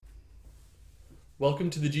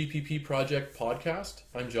Welcome to the GPP Project podcast.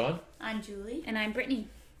 I'm John. I'm Julie. And I'm Brittany.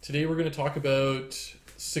 Today we're going to talk about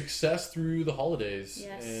success through the holidays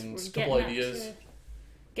and a couple ideas.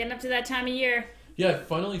 Getting up to that time of year. Yeah, it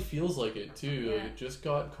finally feels like it too. Yeah. It just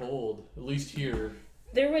got cold, at least here.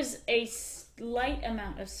 There was a slight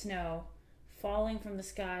amount of snow falling from the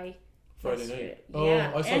sky Friday yesterday. night. Oh,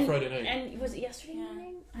 Yeah. I saw Friday night. And was it yesterday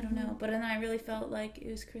morning? I don't know. But then I really felt like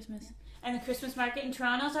it was Christmas. And the Christmas market in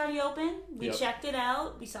Toronto's already open. We Yep. checked it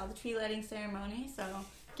out. We saw the tree lighting ceremony, so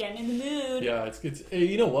getting in the mood. Yeah, it's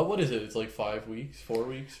you know what? What is it? It's like 4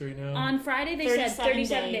 weeks right now. On Friday they said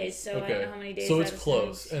 37 days. So I Okay. don't know how many days So that it's is.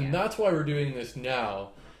 close. And Yeah. that's why we're doing this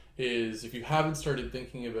now. Is if you haven't started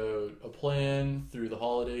thinking about a plan through the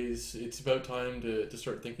holidays, it's about time to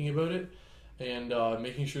start thinking about it and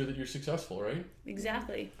making sure that you're successful, right?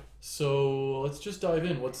 Exactly. So let's just dive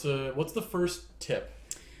in. What's the first tip?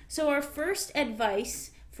 So our first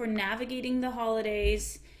advice for navigating the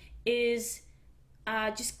holidays is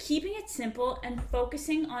just keeping it simple and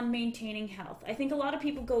focusing on maintaining health. I think a lot of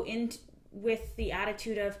people go in with the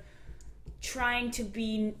attitude of trying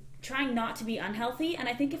not to be unhealthy, and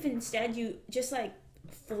I think if instead you just like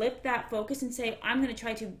flip that focus and say, I'm going to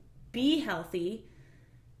try to be healthy,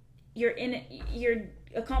 you're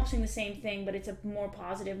accomplishing the same thing, but it's a more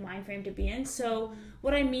positive mind frame to be in. So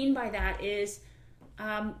what I mean by that is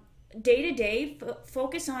day to day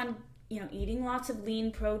focus on eating lots of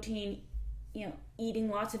lean protein, eating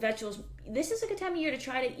lots of vegetables. This is a good time of year to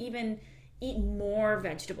try to even eat more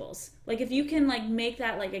vegetables. Like if you can like make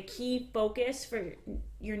that like a key focus for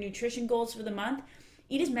your nutrition goals for the month,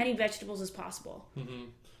 eat as many vegetables as possible. Mm-hmm.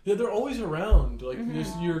 Yeah, they're always around. Like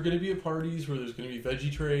you're going to be at parties where there's going to be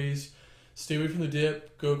veggie trays. Stay away from the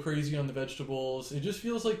dip. Go crazy on the vegetables. It just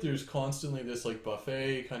feels like there's constantly this like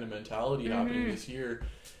buffet kind of mentality happening this year.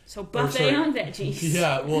 So buffet on veggies.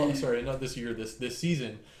 Yeah, well, sorry, not this year. This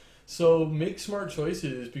season. So make smart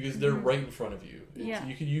choices because they're right in front of you. Yeah.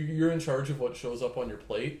 You're in charge of what shows up on your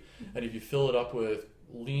plate, and if you fill it up with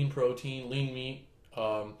lean protein, lean meat,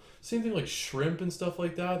 same thing like shrimp and stuff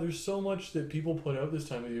like that. There's so much that people put out this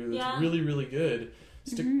time of year that's really, really good.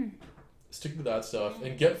 Stick to that stuff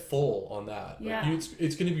and get full on that. Yeah. Like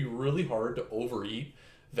it's going to be really hard to overeat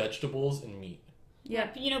vegetables and meat. Yeah,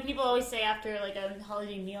 people always say after like a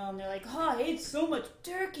holiday meal, and they're like, "Oh, I ate so much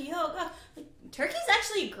turkey. Oh God, like, turkey's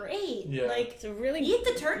actually great. Yeah. Like, It's a really eat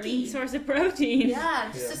the turkey. lean source of protein.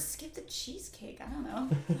 Yeah, just skip the cheesecake. I don't know.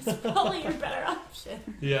 It's probably your better option.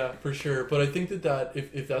 Yeah, for sure. But I think that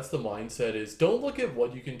if that's the mindset is don't look at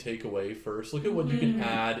what you can take away first. Look at what you can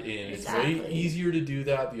add in. Exactly. It's way easier to do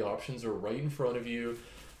that. The options are right in front of you,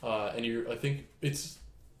 and I think it's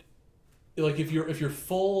like if you're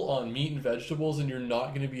full on meat and vegetables, and you're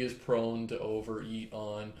not going to be as prone to overeat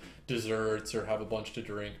on desserts or have a bunch to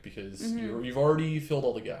drink because you've already filled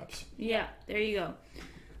all the gaps. Yeah, there you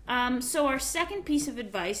go. So our second piece of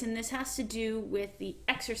advice, and this has to do with the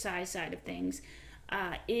exercise side of things,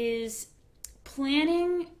 is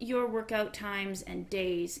planning your workout times and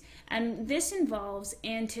days. And this involves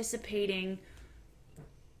anticipating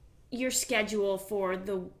your schedule for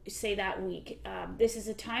that week. This is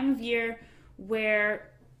a time of year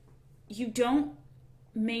where you don't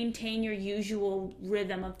maintain your usual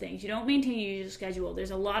rhythm of things. You don't maintain your usual schedule.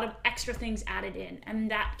 There's a lot of extra things added in,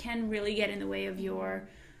 and that can really get in the way of your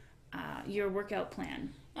workout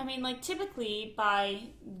plan. I mean, like typically by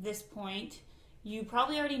this point, you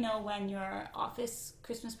probably already know when your office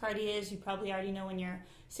Christmas party is. You probably already know when your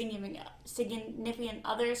significant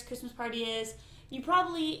other's Christmas party is. You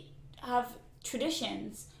probably have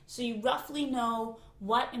traditions, so you roughly know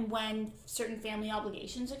what and when certain family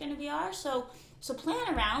obligations are going to be So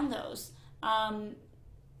plan around those.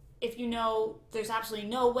 If you know there's absolutely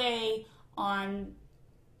no way on,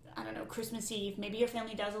 I don't know, Christmas Eve, maybe your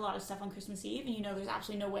family does a lot of stuff on Christmas Eve, and you know there's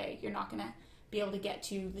absolutely no way you're not going to be able to get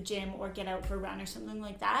to the gym or get out for a run or something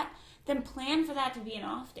like that, then plan for that to be an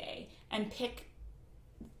off day and pick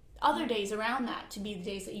other days around that to be the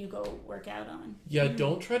days that you go work out on. Yeah,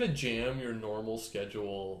 don't try to jam your normal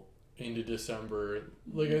schedule into December.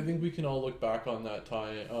 Like I think we can all look back on that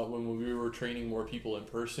time when we were training more people in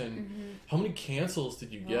person. How many cancels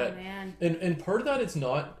did you get? Oh, man. And part of that, it's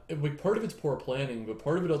not like part of it's poor planning, but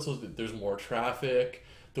part of it also is that there's more traffic.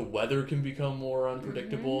 The weather can become more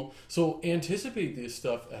unpredictable. So anticipate this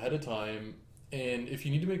stuff ahead of time. And if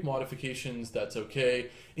you need to make modifications, that's okay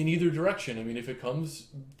in either direction. I mean, if it comes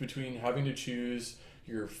between having to choose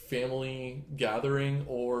your family gathering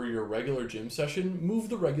or your regular gym session, move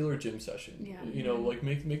the regular gym session. Yeah. Like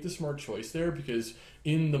make the smart choice there, because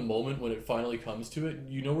in the moment when it finally comes to it,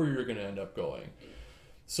 you know where you're going to end up going.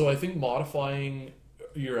 So I think modifying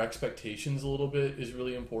your expectations a little bit is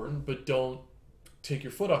really important, but don't take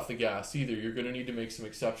your foot off the gas either. You're going to need to make some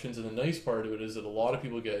exceptions, and the nice part of it is that a lot of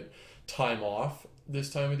people get time off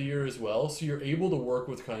this time of the year as well, so you're able to work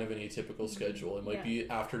with kind of an atypical schedule. It might be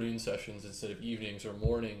afternoon sessions instead of evenings or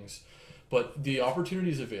mornings, but the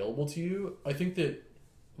opportunity is available to you. I think that,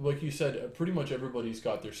 like you said, pretty much everybody's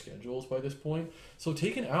got their schedules by this point, so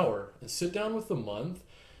take an hour and sit down with the month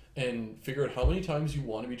and figure out how many times you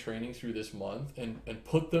want to be training through this month, and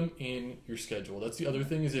put them in your schedule. That's the other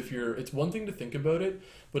thing, is it's one thing to think about it,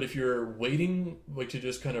 but if you're waiting like to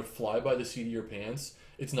just kind of fly by the seat of your pants,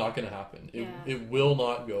 it's not going to happen. It will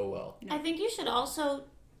not go well. I think you should also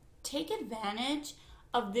take advantage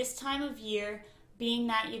of this time of year, being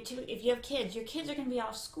that if you have kids, your kids are going to be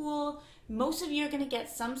off school. Most of you are going to get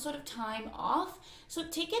some sort of time off. So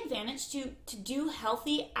take advantage to do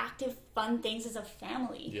healthy, active, fun things as a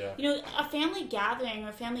family. Yeah. You know, a family gathering or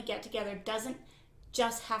a family get-together doesn't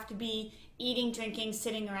just have to be eating, drinking,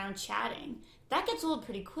 sitting around chatting. That gets old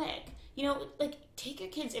pretty quick. You know, like, take your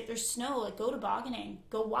kids, if there's snow, like, go tobogganing.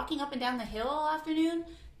 Go walking up and down the hill all afternoon.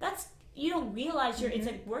 You don't realize it's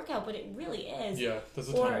a workout, but it really is. Yeah, that's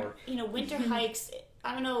a ton of work. You know, winter hikes.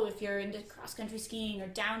 I don't know if you're into cross-country skiing or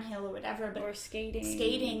downhill or whatever, but or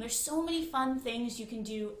skating. There's so many fun things you can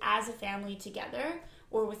do as a family together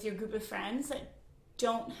or with your group of friends that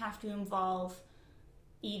don't have to involve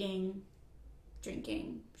eating,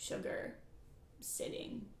 drinking, sugar,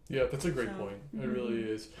 sitting. Yeah, that's a great point. It really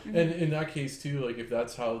is. And in that case too, like, if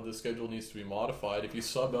that's how the schedule needs to be modified, if you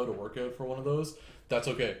sub out a workout for one of those, that's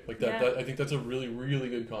okay. Like that I think that's a really, really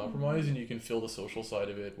good compromise, and you can fill the social side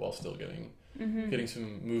of it while still getting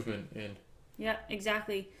some movement in. Yeah,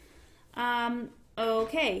 exactly.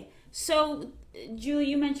 Okay, so Julie,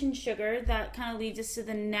 you mentioned sugar. That kind of leads us to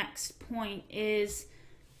the next point, is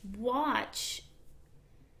watch.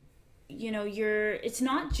 You know, it's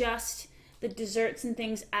not just the desserts and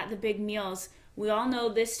things at the big meals. We all know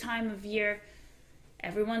this time of year,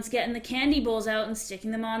 everyone's getting the candy bowls out and sticking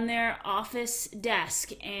them on their office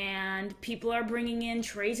desk, and people are bringing in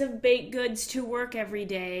trays of baked goods to work every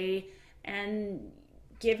day and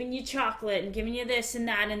giving you chocolate and giving you this and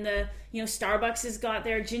that, and Starbucks has got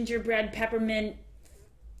their gingerbread peppermint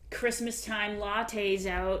Christmas time lattes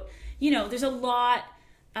out. You know, there's a lot,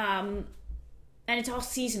 and it's all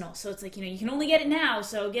seasonal, so it's like, you can only get it now,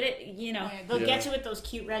 so get it, They'll get you with those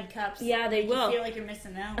cute red cups. Yeah, they will. You feel like you're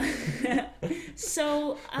missing out.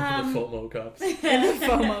 So, the FOMO cups. The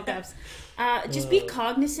FOMO cups. Just be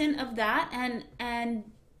cognizant of that, and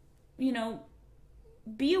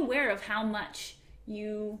be aware of how much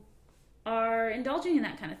you are indulging in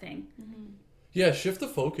that kind of thing. Yeah, shift the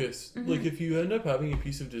focus. Like, if you end up having a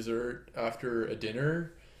piece of dessert after a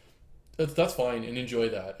dinner, that's fine, and enjoy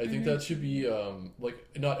that. I think that should be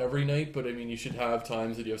like, not every night, but I mean, you should have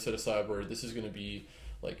times that you have set aside where this is going to be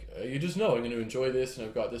like, you just know I'm going to enjoy this, and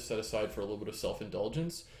I've got this set aside for a little bit of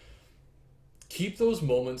self-indulgence. Keep those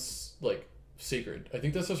moments like sacred. I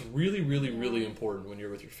think that's just really, really, really important when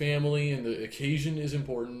you're with your family, and the occasion is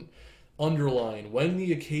important. Underline, when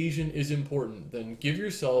the occasion is important, then give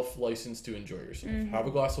yourself license to enjoy yourself. Have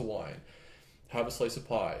a glass of wine. Have a slice of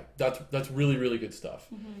pie. That's really, really good stuff.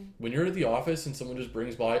 When you're at the office and someone just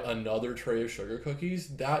brings by another tray of sugar cookies,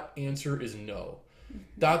 that answer is no.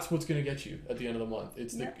 That's what's going to get you at the end of the month.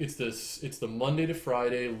 It's the Monday to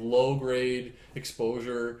Friday low grade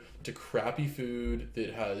exposure to crappy food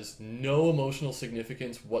that has no emotional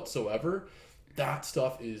significance whatsoever. That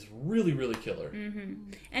stuff is really, really killer.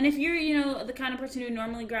 And if you're the kind of person who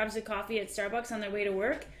normally grabs a coffee at Starbucks on their way to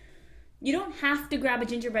work, you don't have to grab a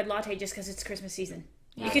gingerbread latte just because it's Christmas season.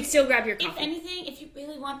 Yeah. You could still grab your coffee. If anything, if you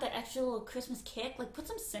really want that extra little Christmas kick, like, put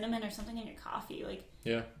some cinnamon or something in your coffee. Like,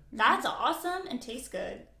 that's awesome and tastes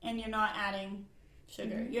good. And you're not adding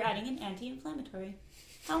sugar. You're adding an anti-inflammatory.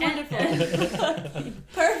 How wonderful.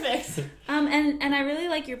 Perfect. And I really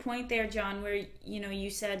like your point there, John, where, you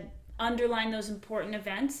said underline those important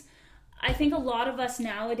events. I think a lot of us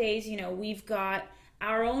nowadays, we've got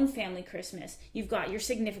our own family Christmas. You've got your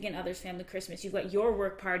significant other's family Christmas. You've got your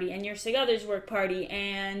work party and your sig other's work party,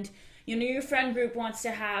 and your friend group wants to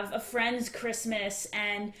have a friend's Christmas,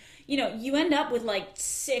 and you end up with like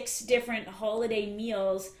 6 different holiday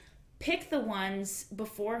meals. Pick the ones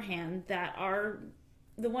beforehand that are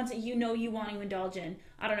the ones that you want to indulge in.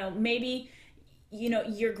 I don't know, maybe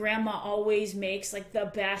your grandma always makes like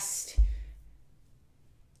the best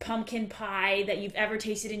pumpkin pie that you've ever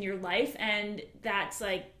tasted in your life, and that's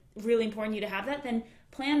like really important you to have that. Then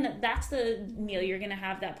plan that's the meal you're gonna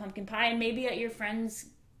have, that pumpkin pie, and maybe at your friend's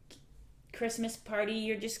Christmas party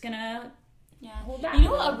you're just gonna Yeah. hold back. You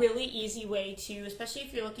know, a really easy way to, especially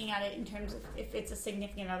if you're looking at it in terms of if it's a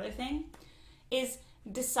significant other thing, is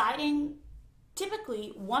deciding.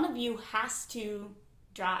 Typically, one of you has to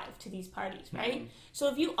drive to these parties, right? Mm-hmm. So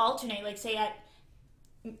if you alternate, like say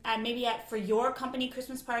for your company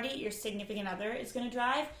Christmas party, your significant other is going to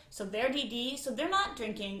drive, so they're DD, so they're not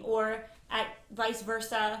drinking, or at vice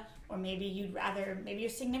versa, or maybe your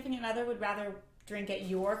significant other would rather drink at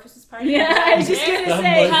your Christmas party. Yeah, I was just there. gonna That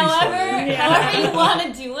say. might be However you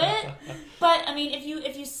want to do it. But I mean,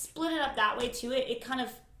 if you split it up that way too, it kind of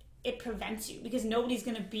it prevents you, because nobody's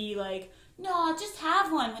going to be like, no, just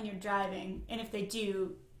have one when you're driving, and if they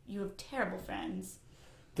do, you have terrible friends.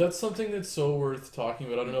 That's something that's so worth talking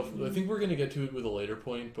about. I don't know if I think we're gonna get to it with a later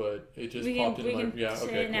point, but it just popped in my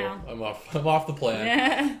say it now. cool. I'm off the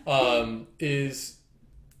plan. Is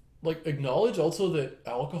like acknowledge also that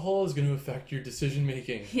alcohol is going to affect your decision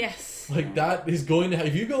making. Yes. Like that is going to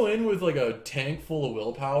if you go in with like a tank full of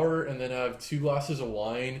willpower and then have 2 glasses of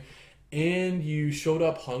wine and you showed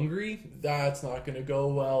up hungry, that's not going to go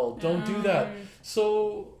well. Don't do that.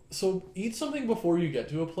 So eat something before you get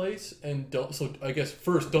to a place, and I guess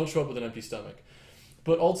first don't show up with an empty stomach,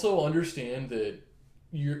 but also understand that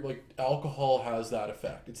you're like alcohol has that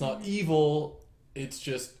effect. It's not evil. It's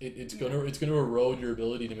just it's gonna erode your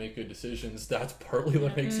ability to make good decisions. That's partly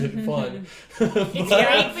what makes it fun. It's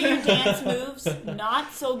great for your dance moves,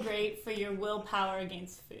 not so great for your willpower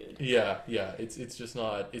against food. Yeah. It's just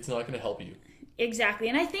not. It's not going to help you. Exactly.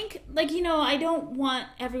 And I think, I don't want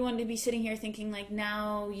everyone to be sitting here thinking,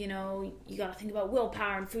 now, you got to think about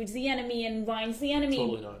willpower and food's the enemy and wine's the enemy.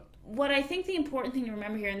 Totally not. What I think the important thing to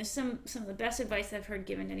remember here, and this is some of the best advice I've heard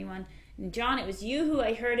given to anyone, and John, it was you who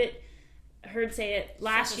I heard say it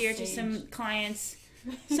last year to some clients,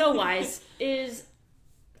 so wise, is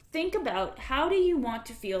think about how do you want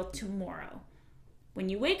to feel tomorrow? When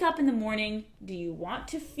you wake up in the morning, do you want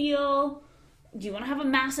to have a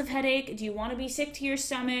massive headache? Do you want to be sick to your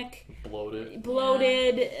stomach?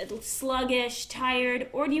 Bloated, sluggish, tired?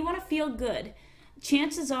 Or do you want to feel good?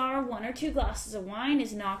 Chances are 1 or 2 glasses of wine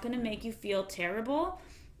is not going to make you feel terrible.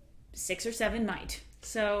 6 or 7 might.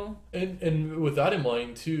 So and with that in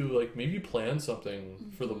mind too, maybe plan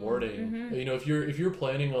something for the morning. If you're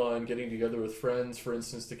planning on getting together with friends, for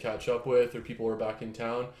instance, to catch up with, or people who are back in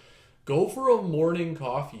town, go for a morning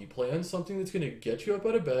coffee. Plan something that's going to get you up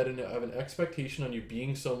out of bed and have an expectation on you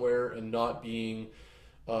being somewhere and not being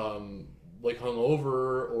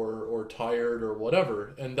hungover or tired or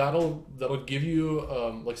whatever. And that'll give you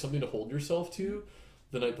something to hold yourself to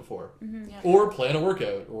the night before. Yeah. Or plan a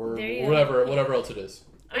workout or whatever else it is.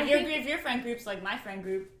 If your friend group's like my friend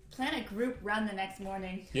group, plan a group run the next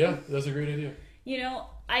morning. Yeah, that's a great idea.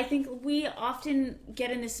 I think we often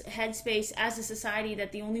get in this headspace as a society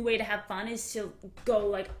that the only way to have fun is to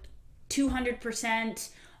go 200%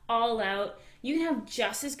 all out. You can have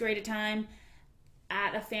just as great a time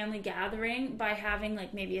at a family gathering by having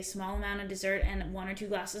maybe a small amount of dessert and 1 or 2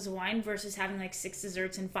 glasses of wine versus having 6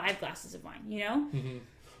 desserts and 5 glasses of wine, Mm-hmm.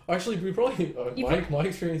 Actually, we probably my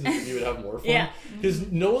experience is that you would have more fun. Yeah. Because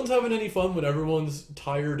no one's having any fun when everyone's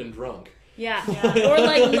tired and drunk. Yeah. Or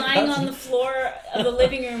lying on the floor of the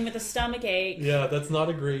living room with a stomach ache. Yeah, that's not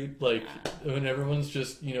a great, when everyone's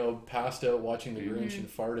just, passed out watching The Grinch and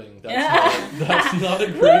farting. That's not a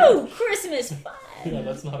great... Woo! Christmas fun! Yeah,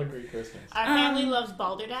 that's not a great Christmas. Our family loves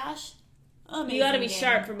Balderdash. You gotta be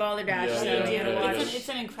sharp for Balderdash. It's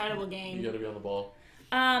an incredible game. You gotta be on the ball.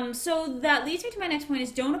 So that leads me to my next point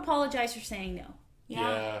is don't apologize for saying no.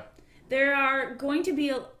 Yeah. There are going to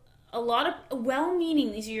be a lot of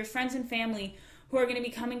well-meaning, these are your friends and family, who are going to be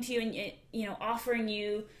coming to you and, offering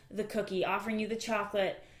you the cookie, offering you the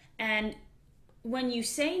chocolate. And when you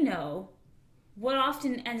say no, what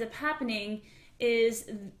often ends up happening is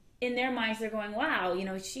in their minds, they're going, wow,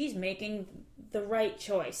 she's making the right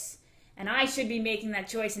choice. And I should be making that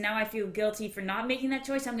choice. And now I feel guilty for not making that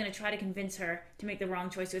choice. I'm going to try to convince her to make the wrong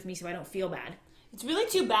choice with me so I don't feel bad. It's really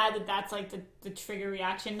too bad that that's the trigger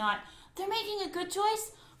reaction, not, they're making a good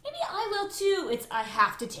choice. Maybe I will too. It's I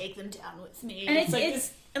have to take them down with me. And it's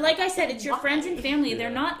like I said, it's your friends and family. Yeah. They're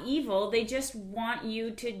not evil. They just want you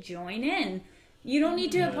to join in. You don't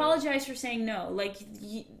need to apologize for saying no.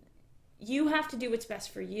 You have to do what's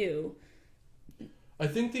best for you. I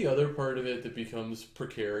think the other part of it that becomes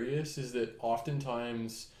precarious is that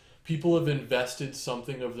oftentimes people have invested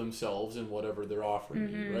something of themselves in whatever they're offering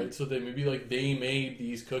you, right? So they maybe they made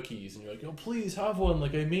these cookies and you're like, oh, please have one.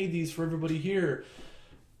 I made these for everybody here.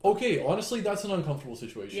 Okay, honestly, that's an uncomfortable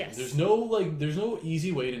situation. Yes. There's no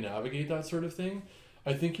easy way to navigate that sort of thing.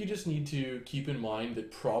 I think you just need to keep in mind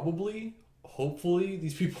that probably hopefully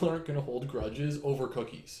these people aren't going to hold grudges over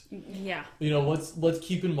cookies. Yeah. Let's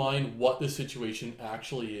keep in mind what the situation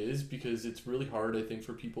actually is, because it's really hard, I think,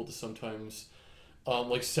 for people to sometimes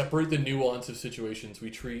separate the nuance of situations.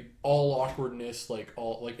 We treat all awkwardness like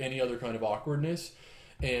any other kind of awkwardness,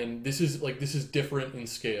 and this is different in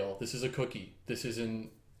scale. This is a cookie. This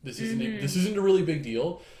isn't a really big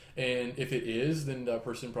deal. And if it is, then that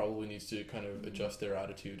person probably needs to kind of adjust their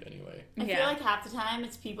attitude anyway. I feel like half the time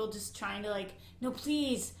it's people just trying to like, no,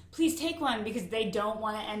 please take one, because they don't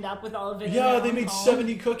want to end up with all of it. Yeah, they made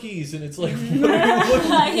 70 cookies, and it's like,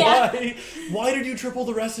 why did you triple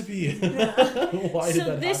the recipe? Why did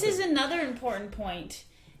that this happen? is another important point,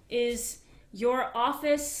 is your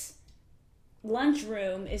office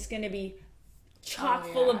lunchroom is going to be chock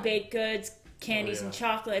full of baked goods, candies, and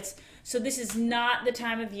chocolates. So this is not the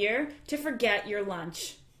time of year to forget your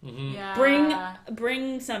lunch. Mm-hmm. Yeah.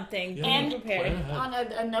 Bring something. Yeah, And prepared. On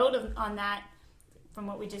a note on that, from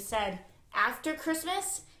what we just said, after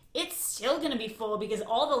Christmas, it's still going to be full, because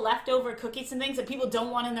all the leftover cookies and things that people don't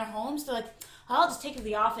want in their homes, they're like, I'll just take it to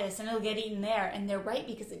the office and it'll get eaten there. And they're right,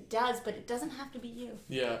 because it does, but it doesn't have to be you.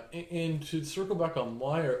 Yeah, and to circle back on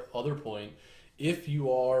my other point, if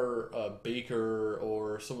you are a baker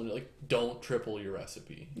or someone, like, don't triple your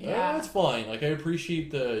recipe. Yeah. That's fine. Like, I appreciate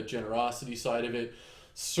the generosity side of it.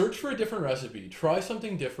 Search for a different recipe. Try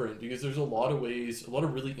something different, because there's a lot of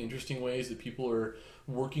really interesting ways that people are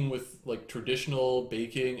working with, like, traditional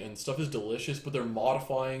baking, and stuff is delicious, but they're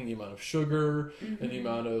modifying the amount of sugar and the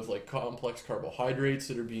amount of, like, complex carbohydrates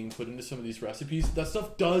that are being put into some of these recipes. That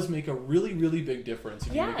stuff does make a really, really big difference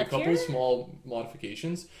if you make a couple of small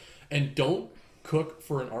modifications. And don't cook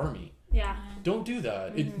for an army. Yeah. Don't do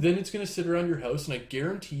that. Then it's going to sit around your house, and I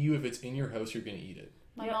guarantee you, if it's in your house, you're going to eat it.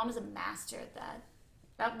 My mom is a master at that.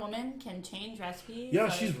 That woman can change recipes. Yeah,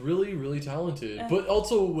 she's really, really talented. But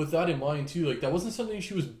also, with that in mind, too, like, that wasn't something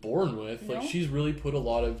she was born with. Like, she's really put a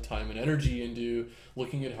lot of time and energy into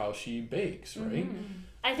looking at how she bakes, right?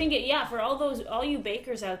 I think for all you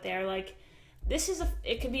bakers out there, like,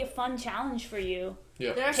 it could be a fun challenge for you.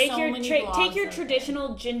 Yeah. There are Take so your many take your blogs out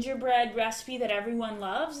traditional gingerbread recipe that everyone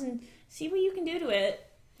loves and see what you can do to it.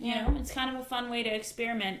 You know, it's kind of a fun way to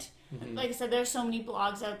experiment. there. Like I said, there's so many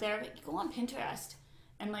blogs out there. Like, go on Pinterest,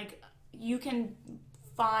 and like, you can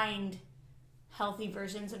find healthy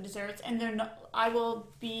versions of desserts, and they're not. I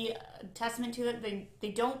will be a testament to that.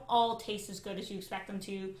 They don't all taste as good as you expect them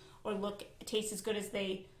to, or taste as good as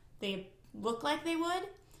they look like they would.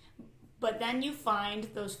 But then you find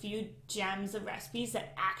those few gems of recipes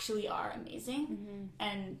that actually are amazing,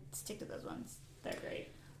 and stick to those ones. They're great.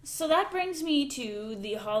 So that brings me to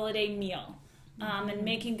the holiday meal, and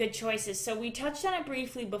making good choices. So we touched on it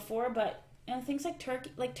briefly before, but things like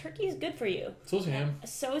turkey is good for you. So is ham.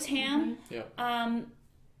 So is ham. Yeah.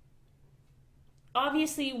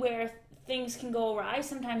 Obviously, where things can go awry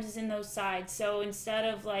sometimes is in those sides. So instead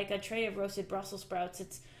of like a tray of roasted Brussels sprouts,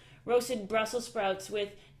 it's roasted Brussels sprouts with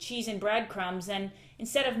cheese and breadcrumbs. And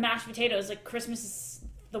instead of mashed potatoes, like, Christmas is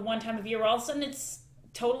the one time of year where all of a sudden it's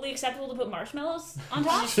totally acceptable to put marshmallows on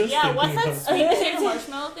top. Just Yeah, what's thinking that of- sweet potato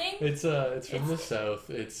marshmallow thing? It's from the South.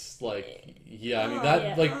 It's like, I mean,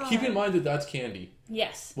 yeah. keep in mind that that's candy.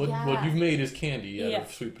 Yes. What you've made is candy out Yeah.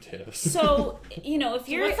 of sweet potatoes. So, if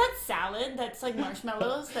you're... What's that salad that's like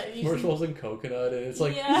marshmallows that you Marshmallows and coconut, and it's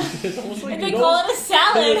like, Yeah. it's almost like, and they call it a and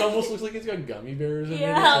salad. it almost looks like it's got gummy bears in it.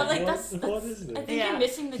 Yeah, It's like what that's is I this? think you're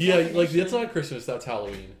missing the Yeah, like, definition. that's not Christmas, that's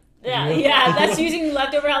Halloween. Yeah, that's using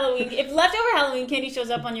leftover Halloween. If leftover Halloween candy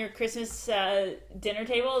shows up on your Christmas dinner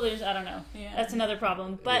table, I don't know. Yeah. That's another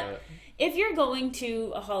problem. But if you're going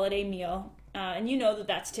to a holiday meal, and you know that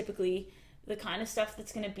that's typically the kind of stuff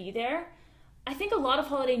that's going to be there, I think a lot of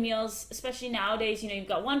holiday meals, especially nowadays, you've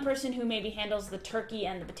got one person who maybe handles the turkey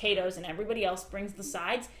and the potatoes and everybody else brings the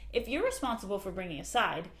sides. If you're responsible for bringing a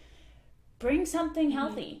side, bring something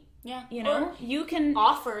healthy. Yeah. Or you can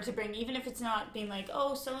offer to bring, even if it's not being like,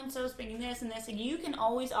 oh, so-and-so's bringing this and this, and you can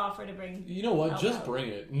always offer to bring. You know what? Just bring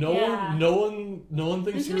it. No one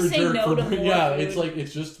thinks Who's you're gonna a say jerk no for to bringing. more Yeah, food? it's like,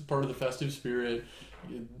 it's just part of the festive spirit.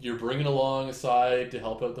 You're bringing along a side to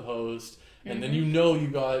help out the host, and then you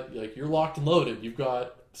got, like, you're locked and loaded. You've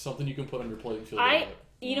got something you can put on your plate and feel good about it.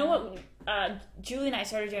 You know what Julie and I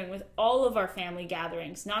started doing with all of our family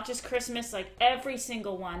gatherings, not just Christmas, like every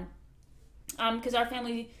single one, because our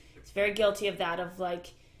family is very guilty of that, of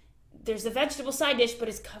like, there's a vegetable side dish, but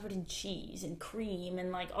it's covered in cheese and cream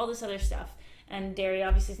and like all this other stuff, and dairy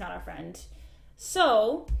obviously is not our friend.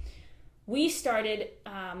 So we started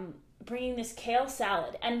bringing this kale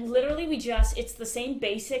salad, and literally it's the same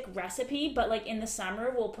basic recipe, but like in the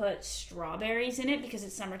summer we'll put strawberries in it because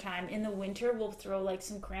it's summertime. In the winter we'll throw like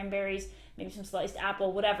some cranberries, maybe some sliced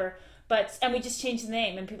apple, whatever. And we just changed the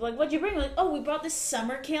name, and people are like, what'd you bring? We're like, oh, we brought this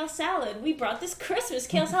summer kale salad. We brought this Christmas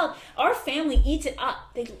kale salad. Our family eats it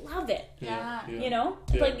up. They love it. Yeah. You know?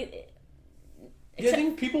 Yeah. Like, I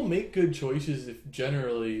think people make good choices if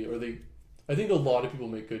generally, I think a lot of people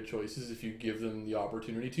make good choices if you give them the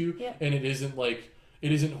opportunity to, Yeah. and it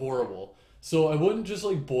isn't horrible. So I wouldn't just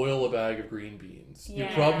like boil a bag of green beans.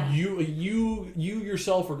 Yeah. You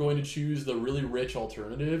yourself are going to choose the really rich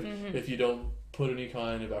alternative if you don't put any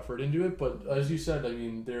kind of effort into it. But as you said, I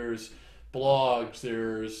mean, there's blogs,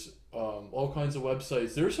 there's all kinds of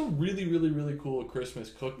websites. There's some really, really, really cool Christmas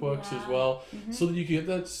cookbooks as well, so that you can get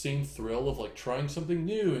that same thrill of like trying something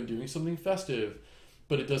new and doing something festive.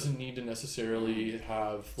 But it doesn't need to necessarily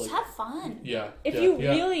have like. Just have fun. Yeah.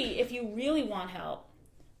 if you really want help,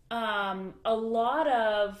 a lot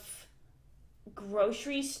of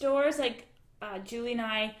grocery stores, like Julie and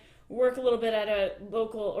I work a little bit at a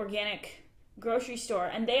local organic grocery store,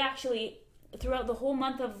 and they actually throughout the whole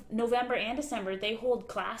month of November and December they hold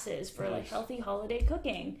classes for like healthy holiday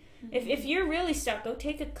cooking. If you're really stuck, go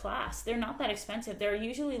take a class. They're not that expensive. They're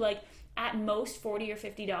usually like at most $40 or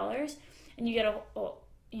 $50, and you get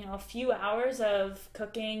a few hours of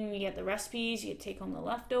cooking. You get the recipes, you get to take home the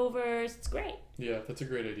leftovers. It's great. Yeah, that's a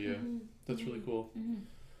great idea. That's really cool.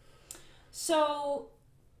 So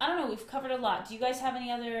I don't know, we've covered a lot. Do you guys have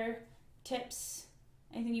any other tips?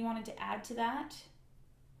 Anything you wanted to add to that?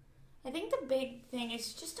 I think the big thing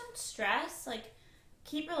is just don't stress. Like,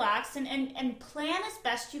 keep relaxed and plan as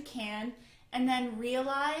best you can, and then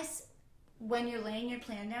realize when you're laying your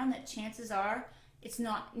plan down that chances are it's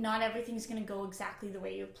not everything's going to go exactly the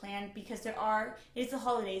way you planned, because it's the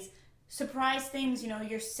holidays. Surprise things,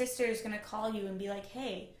 your sister is going to call you and be like,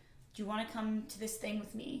 hey, do you want to come to this thing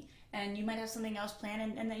with me? And you might have something else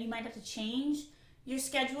planned, and then you might have to change your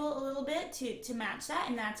schedule a little bit to match that,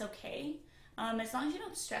 and that's okay. As long as you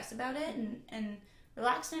don't stress about it and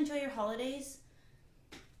relax and enjoy your holidays,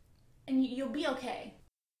 and you'll be okay.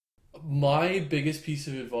 My biggest piece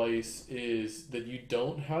of advice is that you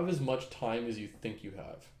don't have as much time as you think you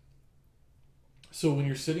have. So when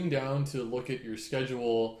you're sitting down to look at your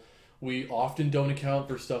schedule, we often don't account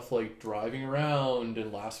for stuff like driving around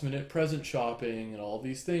and last minute present shopping and all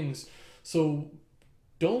these things. So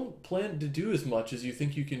don't plan to do as much as you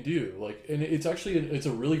think you can do. And it's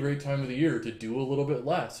a really great time of the year to do a little bit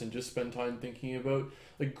less and just spend time thinking about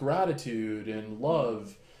like gratitude and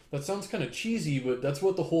love. That sounds kind of cheesy, but that's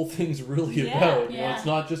what the whole thing's really about. It's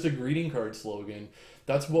not just a greeting card slogan.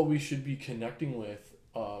 That's what we should be connecting with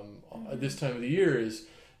at this time of the year is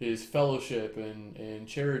fellowship and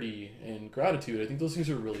charity and gratitude. I think those things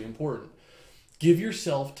are really important. Give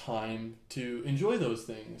yourself time to enjoy those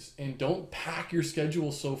things, and don't pack your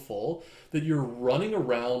schedule so full that you're running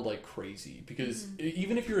around like crazy, because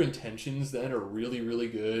even if your intentions then are really, really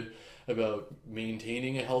good about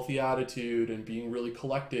maintaining a healthy attitude and being really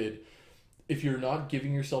collected, if you're not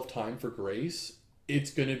giving yourself time for grace, it's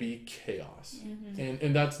going to be chaos.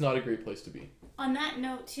 And that's not a great place to be. On that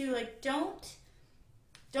note too, like don't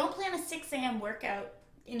plan a 6 a.m. workout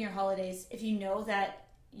in your holidays if you know that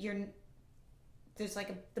there's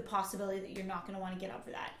like the possibility that you're not going to want to get up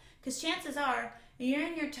for that. Because chances are, you're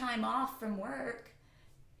in your time off from work.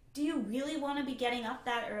 Do you really want to be getting up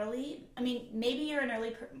that early? I mean, maybe you're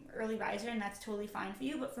an early riser and that's totally fine for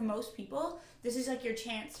you, but for most people, this is like your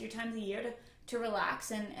chance, your time of the year to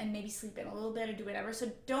relax and maybe sleep in a little bit or do whatever.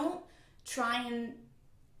 So don't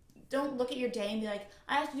look at your day and be like,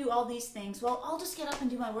 I have to do all these things. Well, I'll just get up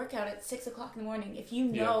and do my workout at 6 o'clock in the morning if you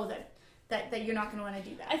know that you're not going to want to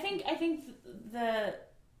do that. I think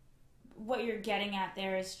what you're getting at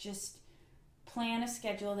there is just plan a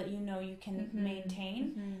schedule that you know you can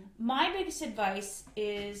maintain. My biggest advice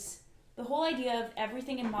is the whole idea of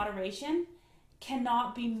everything in moderation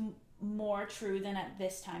cannot be more true than at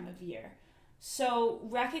this time of year. So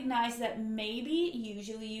recognize that maybe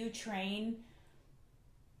usually you train,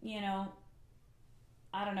 8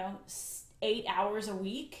 hours a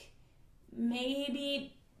week.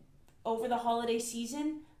 Maybe over the holiday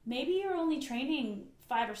season, maybe you're only training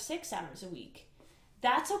 5 or 6 hours a week.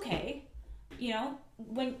 That's okay.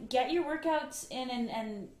 Get your workouts in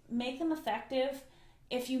and make them effective.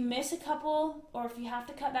 If you miss a couple, or if you have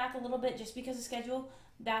to cut back a little bit just because of schedule,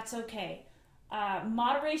 that's okay.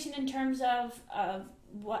 Moderation in terms of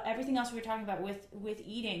what everything else we were talking about with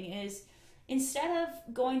eating is, instead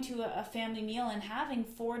of going to a family meal and having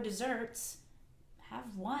 4 desserts,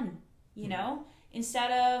 have 1,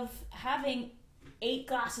 Instead of having 8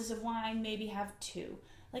 glasses of wine, maybe have 2.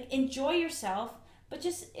 Like, enjoy yourself, but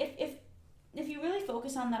just if you really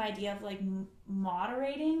focus on that idea of like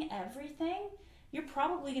moderating everything, you're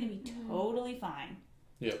probably going to be totally fine.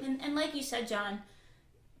 And like you said, John,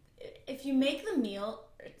 if you make the meal,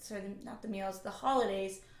 sorry, not the meals, the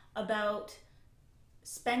holidays, about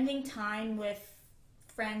spending time with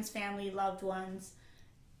friends, family, loved ones,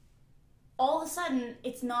 all of a sudden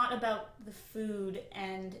it's not about the food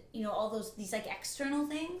and, you know, all these like external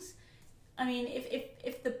things. I mean,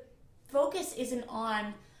 if the focus isn't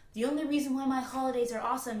on the only reason why my holidays are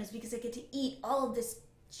awesome is because I get to eat all of this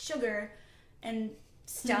sugar and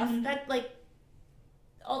stuff, that like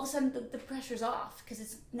all of a sudden the pressure's off, because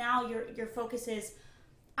it's now your focus is,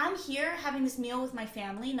 I'm here having this meal with my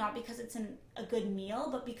family, not because it's a good meal,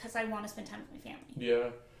 but because I want to spend time with my family. Yeah.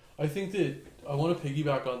 I think that I want to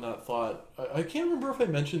piggyback on that thought. I can't remember if I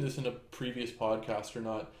mentioned this in a previous podcast or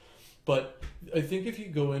not, but I think if you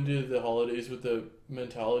go into the holidays with the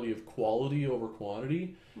mentality of quality over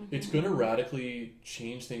quantity, it's going to radically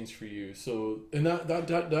change things for you. So, and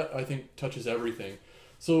that I think touches everything.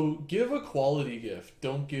 So give a quality gift.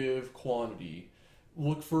 Don't give quantity.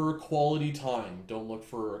 Look for quality time. Don't look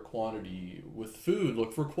for quantity. With food,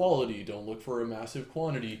 look for quality. Don't look for a massive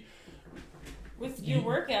quantity. With your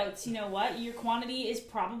workouts, you know what? Your quantity is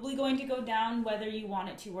probably going to go down whether you want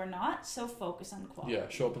it to or not. So focus on quality. Yeah,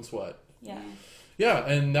 show up and sweat. Yeah. Yeah,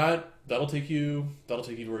 and that'll take you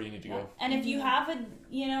to where you need to go. And if you have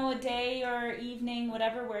a day or evening,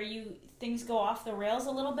 whatever, where things go off the rails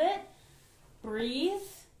a little bit, breathe,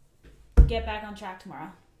 get back on track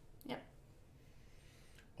tomorrow. Yep.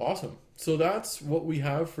 Awesome. So that's what we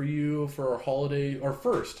have for you for our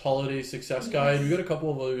first holiday success guide. We've got a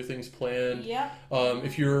couple of other things planned. Yeah.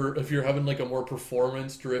 If you're having like a more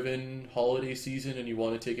performance driven holiday season and you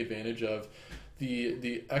want to take advantage of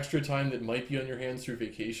the extra time that might be on your hands through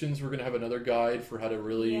vacations, we're gonna have another guide for how to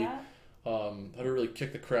really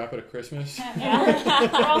kick the crap out of Christmas.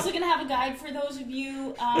 Yeah. We're also going to have a guide for those of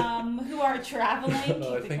you who are traveling.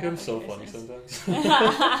 I think I'm so funny sometimes.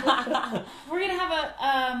 We're going to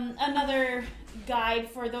have another guide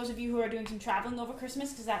for those of you who are doing some traveling over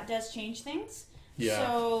Christmas, because that does change things. Yeah.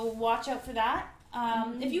 So watch out for that.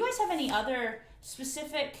 If you guys have any other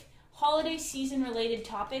specific holiday season related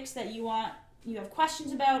topics that you have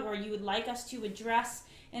questions about, or you would like us to address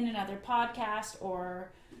in another podcast,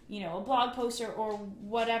 or a blog post or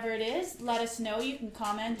whatever it is, let us know. You can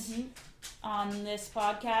comment on this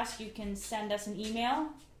podcast. You can send us an email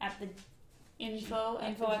at the info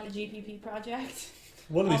at the GPP project.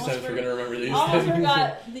 One of these times we're going to remember these. Almost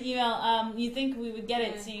forgot the email. You'd think we would get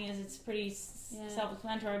it, seeing as it's pretty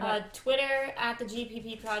self-explanatory. But Twitter at the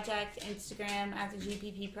GPP project, Instagram at the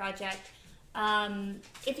GPP project.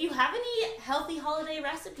 If you have any healthy holiday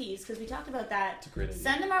recipes, because we talked about that, it's a great idea.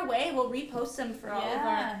 Send them our way. We'll repost them for all of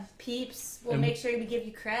our peeps. We'll make sure we give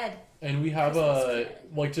you cred. And we have to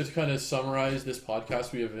kind of summarize this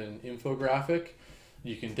podcast, we have an infographic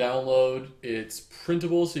you can download. It's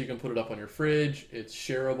printable, so you can put it up on your fridge. It's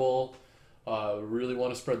shareable. We really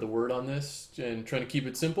want to spread the word on this and trying to keep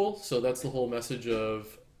it simple. So that's the whole message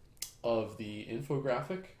of the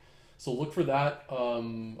infographic. So look for that,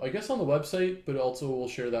 I guess on the website, but also we'll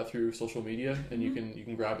share that through social media, and you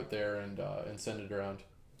can grab it there and send it around.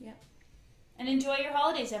 Yeah. And enjoy your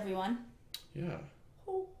holidays, everyone. Yeah.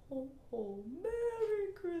 Ho, ho, ho.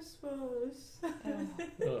 Merry Christmas.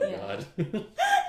 Oh God.